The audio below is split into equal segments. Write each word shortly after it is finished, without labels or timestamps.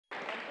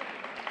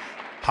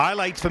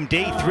Highlights from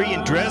day 3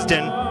 in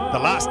Dresden. The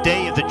last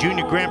day of the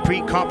Junior Grand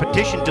Prix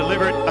competition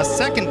delivered a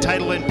second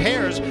title in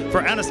pairs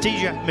for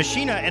Anastasia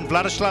Mishina and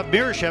Vladislav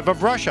Mirishev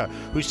of Russia,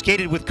 who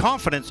skated with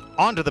confidence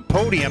onto the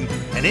podium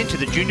and into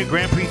the Junior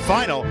Grand Prix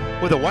final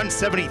with a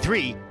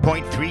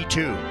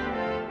 173.32.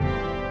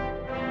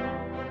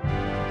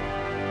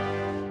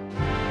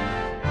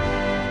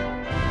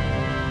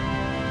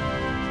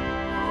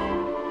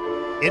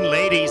 In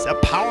ladies, a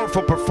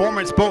powerful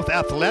performance both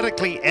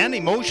athletically and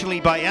emotionally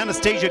by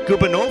Anastasia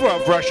Gubanova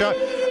of Russia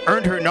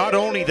earned her not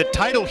only the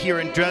title here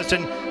in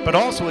Dresden, but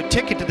also a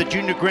ticket to the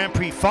Junior Grand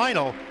Prix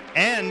final,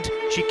 and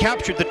she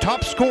captured the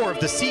top score of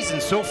the season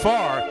so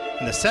far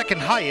and the second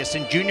highest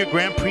in Junior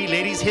Grand Prix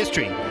ladies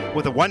history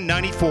with a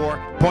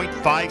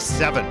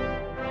 194.57.